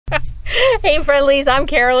Hey friendlies, I'm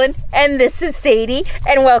Carolyn and this is Sadie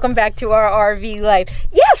and welcome back to our RV life.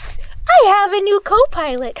 Yes, I have a new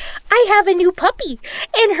co-pilot. I have a new puppy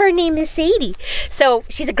and her name is Sadie. So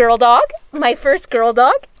she's a girl dog, my first girl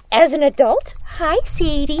dog as an adult. Hi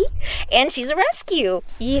Sadie. And she's a rescue.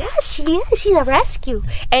 Yes, she is. She's a rescue.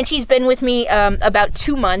 And she's been with me about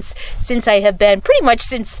 2 months since I have been, pretty much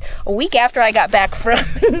since a week after I got back from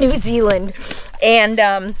New Zealand.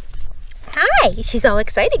 And hi, she's all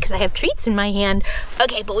excited because I have treats in my hand.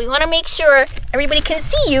 Okay, but we want to make sure everybody can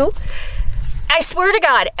see you. I swear to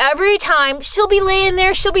God, every time she'll be laying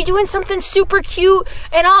there, she'll be doing something super cute,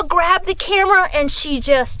 and I'll grab the camera, and she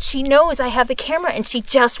knows I have the camera, and she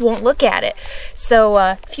just won't look at it. So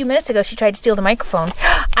a few minutes ago, she tried to steal the microphone.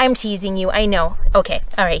 I'm teasing you, I know. Okay,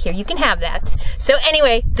 all right, here, you can have that. So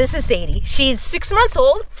anyway, this is Sadie. She's 6 months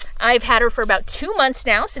old. I've had her for about 2 months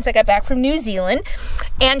now since I got back from New Zealand,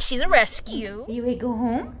 and she's a rescue. Are you ready to go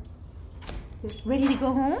home? Ready to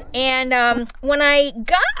go home? And when I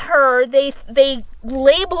got her, they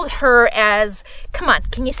labeled her as, come on,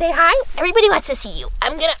 can you say hi? Everybody wants to see you.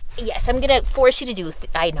 I'm gonna force you to do,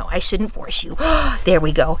 I know, I shouldn't force you. There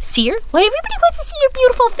we go. See her? Well, everybody wants to see your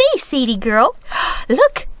beautiful face, Sadie girl.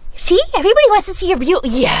 Look. See? Everybody wants to see your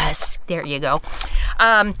beautiful, yes. There you go.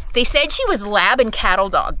 They said she was lab and cattle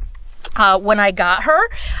dog. When I got her,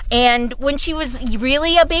 and when she was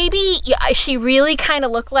really a baby, she really kind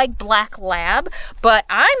of looked like black lab, but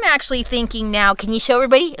I'm actually thinking now, can you show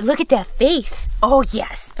everybody? Look at that face. Oh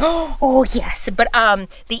yes. Oh yes. But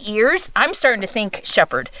the ears, I'm starting to think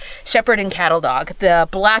shepherd and cattle dog. The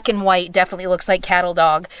black and white definitely looks like cattle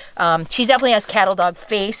dog. She definitely has cattle dog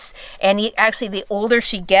face, and actually the older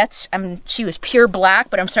she gets, she was pure black,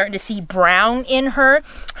 but I'm starting to see brown in her.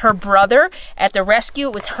 Her brother at the rescue,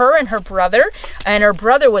 it was her and her brother, and her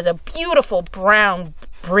brother was a beautiful brown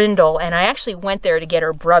brindle, and I actually went there to get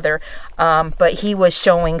her brother, but he was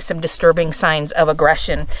showing some disturbing signs of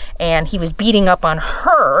aggression, and he was beating up on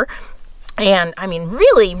her, and I mean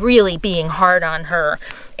really being hard on her,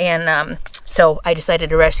 and so I decided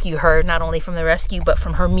to rescue her, not only from the rescue but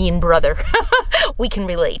from her mean brother. We can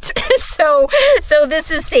relate. so this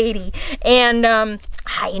is Sadie, and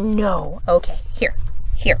I know. Okay, here,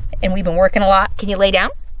 and we've been working a lot. Can you lay down?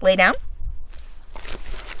 Lay down.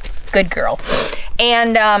 Good girl.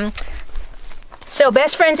 And so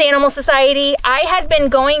Best Friends Animal Society, I had been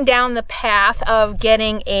going down the path of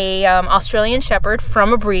getting a Australian Shepherd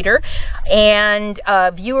from a breeder, and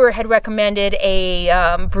a viewer had recommended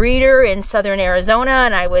a breeder in southern Arizona,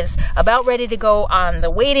 and I was about ready to go on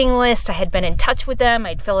the waiting list. I had been in touch with them.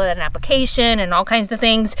 I'd filled out an application and all kinds of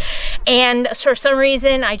things, and for some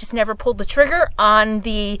reason I just never pulled the trigger on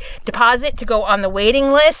the deposit to go on the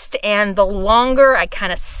waiting list, and the longer I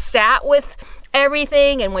kind of sat with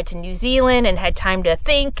everything and went to New Zealand and had time to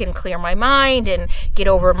think and clear my mind and get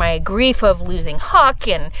over my grief of losing Huck,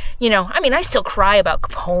 and you know, I mean, I still cry about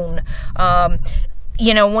Capone.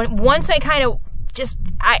 You know, once I kind of just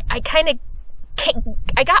I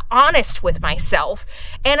got honest with myself,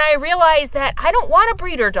 and I realized that I don't want a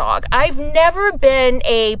breeder dog. I've never been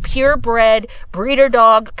a purebred breeder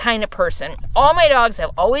dog kind of person. All my dogs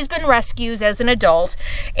have always been rescues as an adult,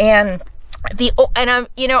 and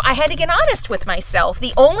you know, I had to get honest with myself.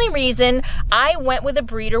 The only reason I went with a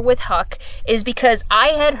breeder with Huck is because I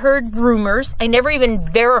had heard rumors, I never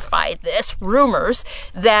even verified this, rumors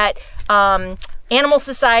that animal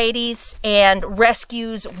societies and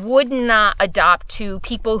rescues would not adopt to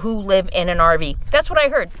people who live in an RV. That's what I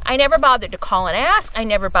heard. I never bothered to call and ask. I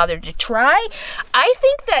never bothered to try. I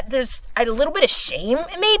think that there's a little bit of shame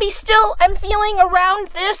maybe still I'm feeling around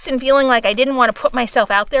this, and feeling like I didn't want to put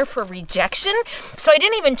myself out there for rejection. So I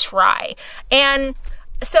didn't even try. And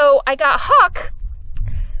so I got Huck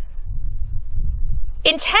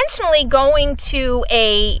intentionally going to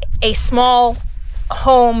a small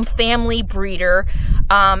home family breeder,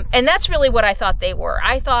 and that's really what I thought they were.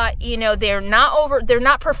 I thought, you know, they're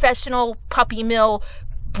not professional puppy mill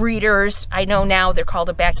breeders. I know now they're called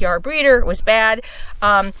a backyard breeder. It was bad,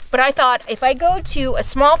 but I thought if I go to a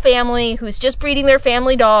small family who's just breeding their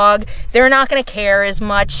family dog, they're not going to care as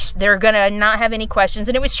much. They're going to not have any questions,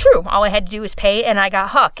 and it was true. All I had to do was pay, and I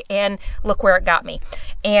got Huck, and look where it got me.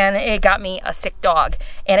 And it got me a sick dog,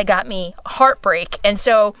 and it got me heartbreak. And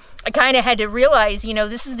so I kind of had to realize, you know,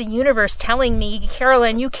 this is the universe telling me,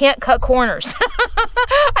 Carolyn, you can't cut corners.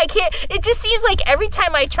 I can't. It just seems like every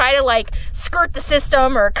time I try to like skirt the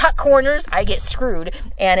system or cut corners, I get screwed.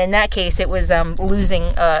 And in that case, it was losing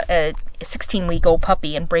a 16-week-old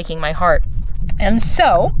puppy and breaking my heart. And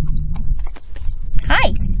so,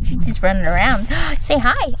 hi. She's just running around. Say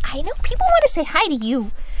hi. I know people want to say hi to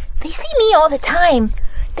you. They see me all the time.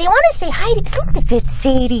 They want to say hi to, look at this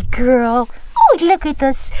Sadie girl. Oh, look at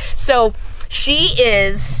this. So she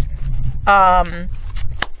is, so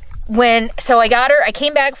I got her, I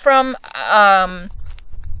came back from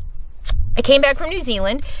New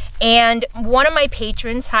Zealand, and one of my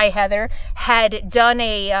patrons, hi Heather, had done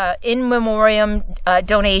a in memoriam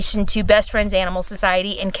donation to Best Friends Animal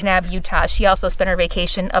Society in Kanab, Utah. She also spent her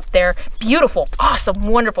vacation up there. Beautiful, awesome,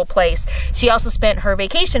 wonderful place. She also spent her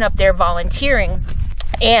vacation up there volunteering.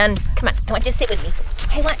 And come on, I want you to sit with me.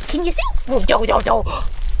 Can you sit? Oh, do.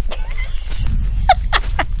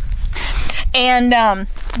 And I'm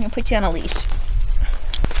gonna put you on a leash.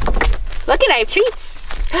 Look at, I have treats.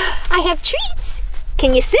 I have treats.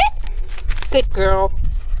 Can you sit? Good girl.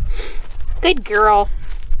 Good girl.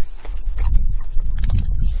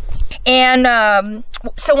 And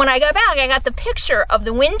so when I got back, I got the picture of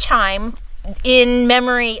the wind chime in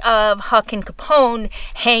memory of Huck and Capone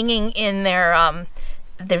hanging in their,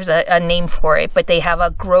 there's a name for it, but they have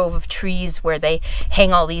a grove of trees where they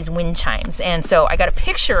hang all these wind chimes. And so I got a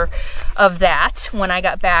picture of that when I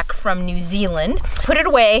got back from New Zealand. Put it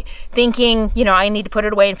away, thinking, you know, I need to put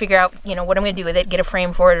it away and figure out, you know, what I'm going to do with it, get a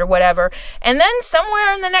frame for it or whatever. And then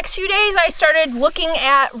somewhere in the next few days, I started looking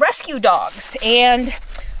at rescue dogs. And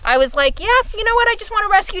I was like, yeah, you know what, I just want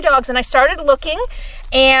to rescue dogs. And I started looking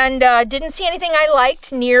and didn't see anything I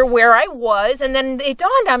liked near where I was. And then it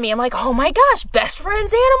dawned on me, I'm like, oh my gosh, Best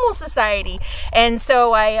Friends Animal Society. And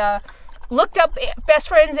so I looked up Best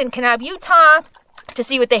Friends in Kanab, Utah to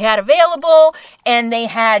see what they had available. And they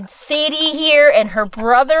had Sadie here and her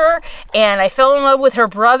brother. And I fell in love with her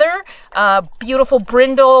brother. Beautiful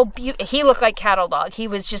brindle. He looked like cattle dog. He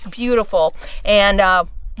was just beautiful. And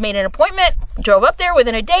made an appointment, drove up there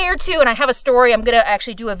within a day or two, and I have a story. I'm gonna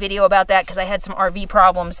actually do a video about that because I had some RV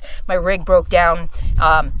problems. My rig broke down.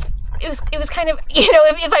 It was kind of, you know,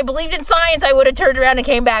 if I believed in science, I would have turned around and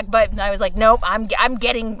came back, but I was like, nope, I'm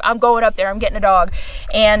going up there, I'm getting a dog.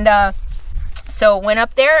 And so went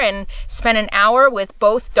up there and spent an hour with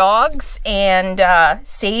both dogs, and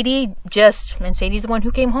Sadie and Sadie's the one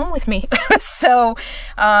who came home with me. So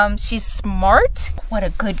she's smart. What a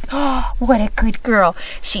good girl.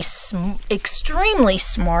 She's extremely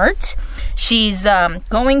smart. She's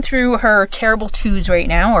going through her terrible twos right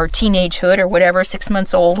now, or teenagehood or whatever, 6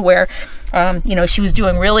 months old, where you know, she was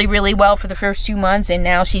doing really, really well for the first 2 months, and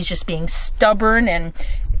now she's just being stubborn, and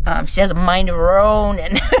she has a mind of her own,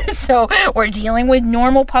 and so we're dealing with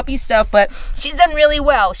normal puppy stuff, but she's done really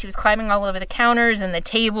well. She was climbing all over the counters and the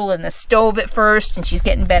table and the stove at first, and she's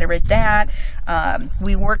getting better at that.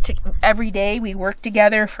 We work every day. We work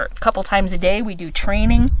together for a couple times a day. We do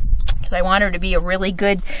training. I want her to be a really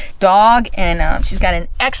good dog, and she's got an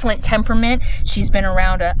excellent temperament. She's been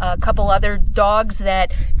around a couple other dogs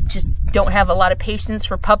that just don't have a lot of patience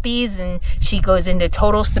for puppies, and she goes into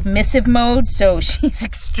total submissive mode, so she's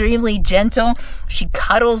extremely gentle. She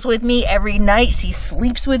cuddles with me every night. She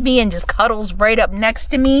sleeps with me and just cuddles right up next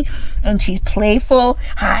to me, and she's playful.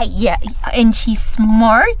 Hi, yeah, and she's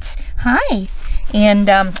smart. Hi. And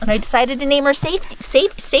I decided to name her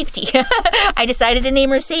Safety. I decided to name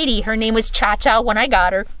her Sadie. Her name was Cha-Cha when I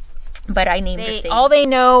got her, but I named her Sadie. All they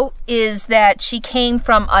know is that she came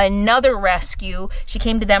from another rescue. She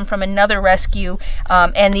came to them from another rescue,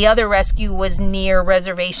 and the other rescue was near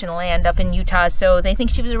reservation land up in Utah, so they think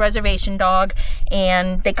she was a reservation dog,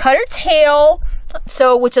 and they cut her tail.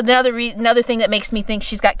 So, which is another thing that makes me think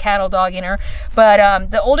she's got cattle dog in her.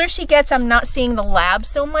 But the older she gets, I'm not seeing the lab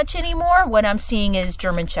so much anymore. What I'm seeing is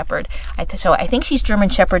German Shepherd. So I think she's German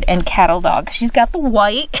Shepherd and cattle dog. She's got the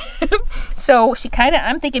white. So she kind of,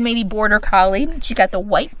 I'm thinking maybe Border Collie. She's got the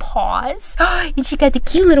white paws. And she got the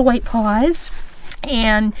cute little white paws.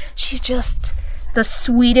 And she's just the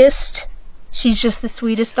sweetest. She's just the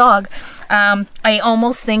sweetest dog. I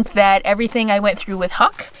almost think that everything I went through with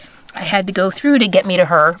Huck, I had to go through to get me to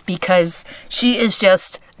her, because she is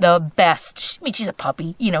just the best. I mean, she's a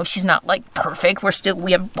puppy, you know, she's not like perfect.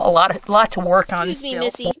 We have a lot to work on. Excuse me,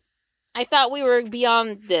 Missy. I thought we were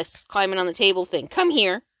beyond this climbing on the table thing. Come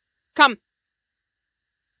here. Come.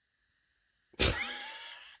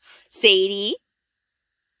 Sadie.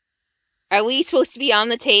 Are we supposed to be on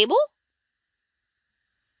the table?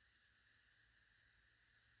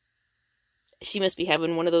 She must be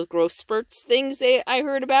having one of those growth spurts things I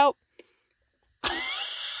heard about.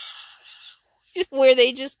 Where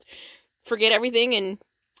they just forget everything and,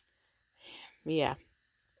 yeah,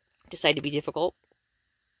 decide to be difficult.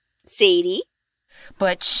 Sadie.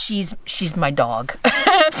 But she's my dog.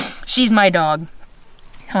 She's my dog.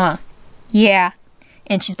 Huh. Yeah.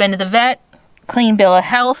 And she's been to the vet. Clean bill of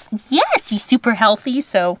health. Yes, he's super healthy,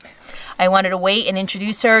 so I wanted to wait and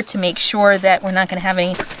introduce her to make sure that we're not going to have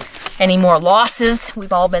any more losses.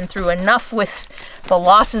 We've all been through enough with the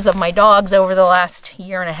losses of my dogs over the last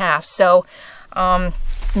year and a half. So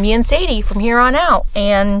me and Sadie from here on out,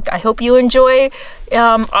 and I hope you enjoy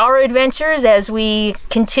our adventures as we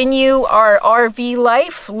continue our RV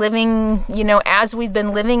life, living, you know, as we've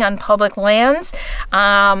been living on public lands.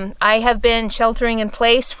 I have been sheltering in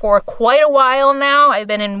place for quite a while now. I've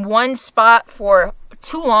been in one spot for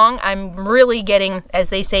too long. I'm really getting, as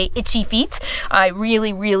they say, itchy feet. I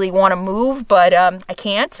really, really want to move, but I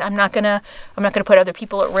can't. I'm not gonna put other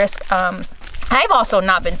people at risk. I've also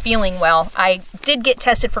not been feeling well. I did get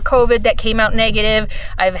tested for COVID. That came out negative.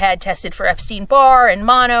 I've had tested for Epstein-Barr and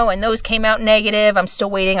mono, and those came out negative. I'm still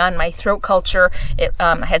waiting on my throat culture.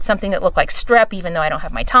 I had something that looked like strep, even though I don't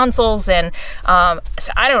have my tonsils. And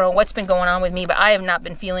so I don't know what's been going on with me, but I have not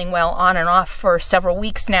been feeling well on and off for several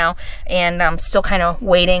weeks now. And I'm still kind of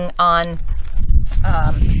waiting on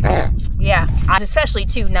yeah, especially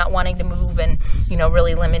too not wanting to move and, you know,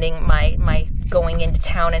 really limiting my going into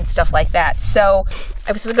town and stuff like that. So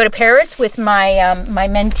I was supposed to go to Paris with my my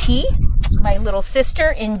mentee, my little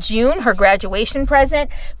sister, in June, her graduation present,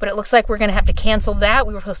 but it looks like we're gonna have to cancel that.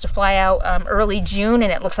 We were supposed to fly out early June,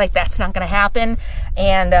 and it looks like that's not gonna happen.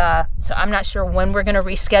 And so I'm not sure when we're gonna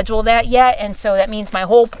reschedule that yet. And so that means my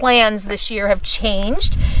whole plans this year have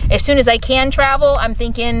changed. As soon as I can travel, I'm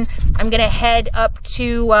thinking I'm gonna head up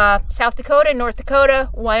to South Dakota, North Dakota,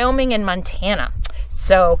 Wyoming, and Montana.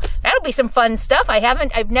 So that'll be some fun stuff.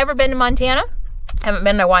 I've never been to Montana. Haven't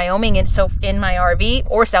been to Wyoming in my RV,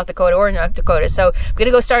 or South Dakota or North Dakota. So I'm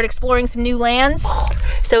gonna go start exploring some new lands.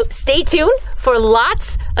 So stay tuned for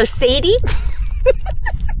lots of Sadie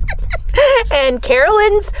and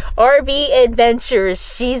Carolyn's RV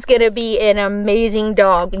adventures. She's gonna be an amazing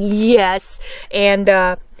dog. Yes. And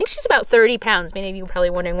I think she's about 30 pounds. Many of you are probably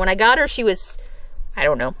wondering. When I got her, she was, I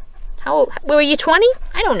don't know. How old were you, 20?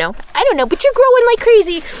 I don't know, but you're growing like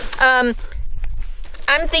crazy.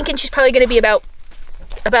 I'm thinking she's probably gonna be about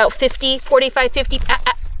 50, 45, 50.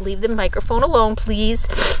 Leave the microphone alone, please.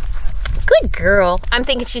 Good girl. I'm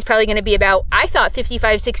thinking she's probably going to be about, I thought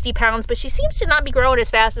 55, 60 pounds, but she seems to not be growing as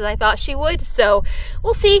fast as I thought she would. So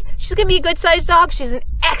we'll see. She's going to be a good sized dog. She's an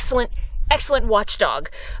excellent watchdog.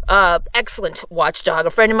 Excellent watchdog.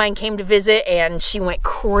 A friend of mine came to visit, and she went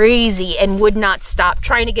crazy and would not stop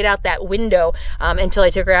trying to get out that window until I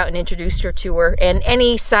took her out and introduced her to her. And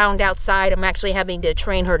any sound outside, I'm actually having to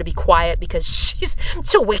train her to be quiet, because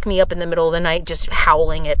she'll wake me up in the middle of the night just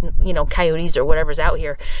howling at, you know, coyotes or whatever's out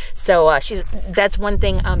here. So that's one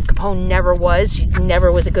thing Capone never was. She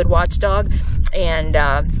never was a good watchdog, and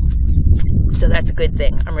so that's a good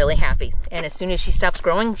thing. I'm really happy. And as soon as she stops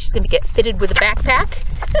growing, she's going to get fitted with a backpack.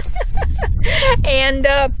 And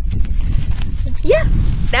yeah,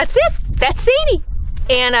 that's it. That's Sadie.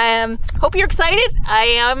 And I hope you're excited. I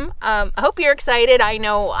am. I hope you're excited. I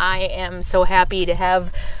know I am so happy to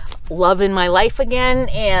have love in my life again,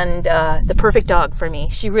 and the perfect dog for me.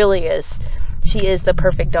 She really is. She is the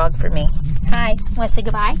perfect dog for me. Hi. Want to say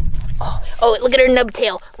goodbye? Oh, look at her nub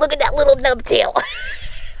tail. Look at that little nub tail.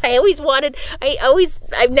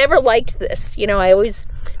 I've never liked this. You know, I always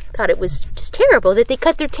thought it was just terrible that they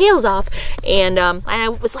cut their tails off. And I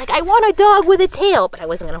was like, I want a dog with a tail, but I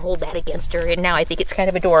wasn't going to hold that against her. And now I think it's kind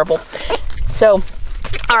of adorable. So,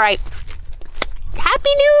 all right. Happy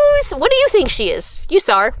news! What do you think she is? You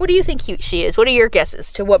saw her. What do you think she is? What are your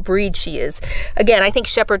guesses to what breed she is? Again, I think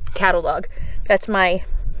Shepherd Cattle Dog. That's my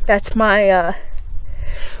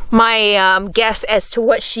guess as to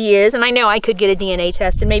what she is. And I know I could get a DNA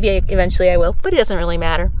test, and maybe eventually I will, but it doesn't really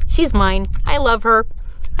matter. She's mine. I love her.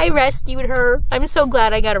 I rescued her. I'm so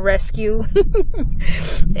glad I got a rescue.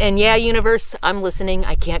 And yeah, universe, I'm listening.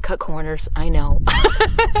 I can't cut corners. I know.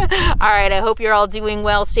 All right, I hope you're all doing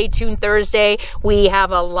well. Stay tuned Thursday. We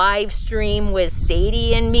have a live stream with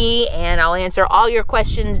Sadie and me, and I'll answer all your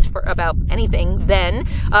questions about anything then.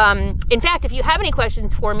 In fact, if you have any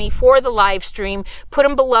questions for me for the live stream, put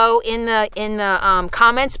them below in the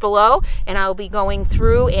comments below, and I'll be going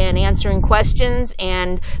through and answering questions.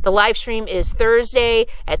 And the live stream is Thursday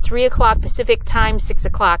at 3 o'clock Pacific time, 6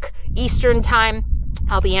 o'clock Eastern time.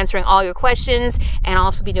 I'll be answering all your questions, and I'll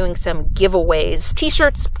also be doing some giveaways.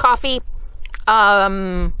 T-shirts, coffee,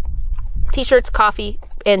 and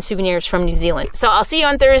souvenirs from New Zealand. So I'll see you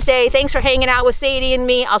on Thursday. Thanks for hanging out with Sadie and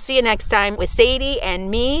me. I'll see you next time with Sadie and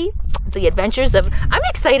me. The adventures of, I'm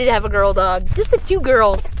excited to have a girl dog. Just the two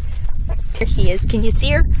girls. There she is. Can you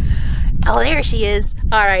see her? Oh, there she is.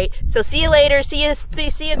 All right. So see you later. See you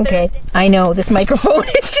Thursday. Okay. I know this microphone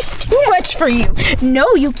is just too much for you.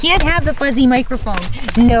 No, you can't have the fuzzy microphone.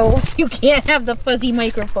 No, you can't have the fuzzy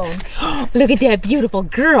microphone. Look at that beautiful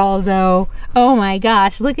girl, though. Oh my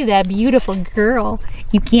gosh, look at that beautiful girl.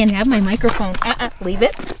 You can't have my microphone. Leave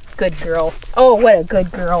it. Good girl. Oh, what a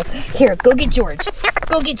good girl. Here, go get George.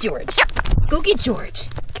 Go get George. Go get George.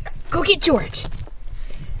 Go get George.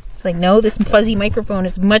 It's like, no, this fuzzy microphone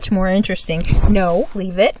is much more interesting. No,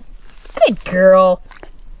 leave it. Good girl.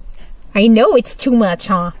 I know it's too much,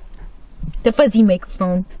 huh? The fuzzy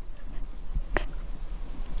microphone.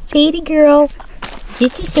 Sadie girl, you're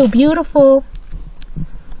just so beautiful.